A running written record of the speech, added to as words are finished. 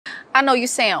I know you're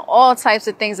saying all types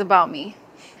of things about me,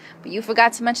 but you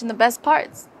forgot to mention the best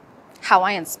parts. How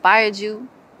I inspired you,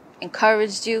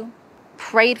 encouraged you,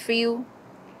 prayed for you,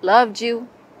 loved you.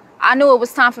 I knew it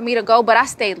was time for me to go, but I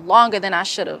stayed longer than I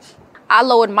should have. I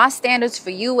lowered my standards for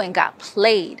you and got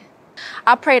played.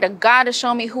 I prayed to God to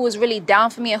show me who was really down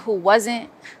for me and who wasn't.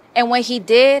 And when he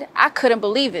did, I couldn't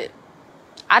believe it.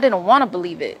 I didn't want to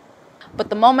believe it. But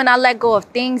the moment I let go of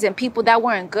things and people that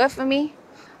weren't good for me,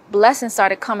 blessings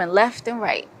started coming left and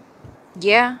right.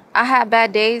 Yeah, I had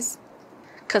bad days,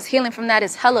 because healing from that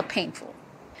is hella painful.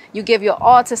 You give your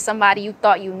all to somebody you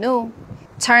thought you knew.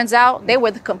 Turns out they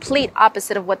were the complete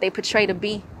opposite of what they portray to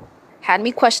be. Had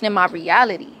me questioning my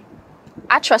reality.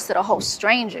 I trusted a whole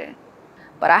stranger,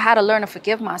 but I had to learn to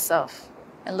forgive myself.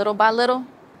 And little by little,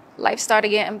 life started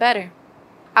getting better.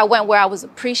 I went where I was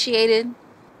appreciated,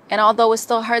 and although it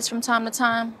still hurts from time to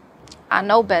time, I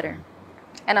know better.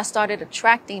 And I started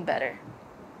attracting better.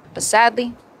 But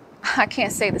sadly, I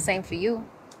can't say the same for you.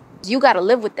 You gotta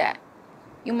live with that.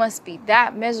 You must be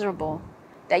that miserable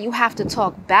that you have to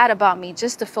talk bad about me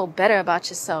just to feel better about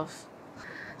yourself.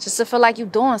 Just to feel like you're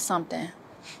doing something.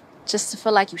 Just to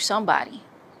feel like you're somebody.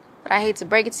 But I hate to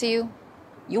break it to you,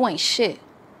 you ain't shit.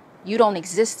 You don't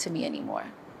exist to me anymore.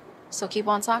 So keep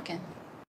on talking.